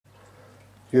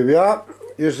Here we are.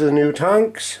 Here's the new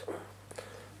tanks.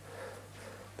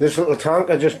 This little tank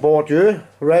I just bought here.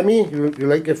 Remy, you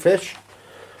like your fish?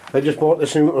 I just bought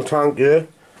this new little tank here.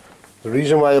 The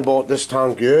reason why I bought this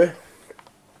tank here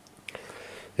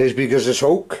is because it's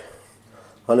oak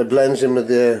and it blends in with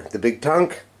the big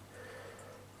tank.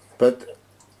 But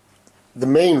the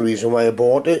main reason why I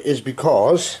bought it is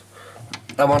because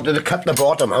I wanted to cut the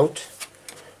bottom out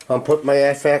and put my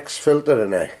FX filter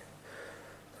in there.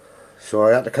 So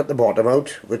I had to cut the bottom out,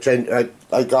 which I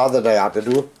gathered I had to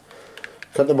do.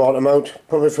 Cut the bottom out,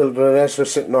 put my filter in there so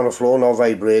it's sitting on the floor, not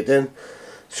vibrating.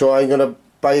 So I'm going to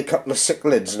buy a couple of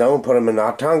cichlids now and put them in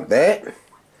that tank there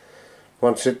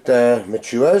once it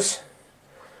matures.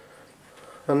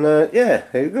 And yeah,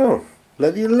 there you go.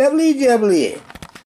 Lovely jubbly.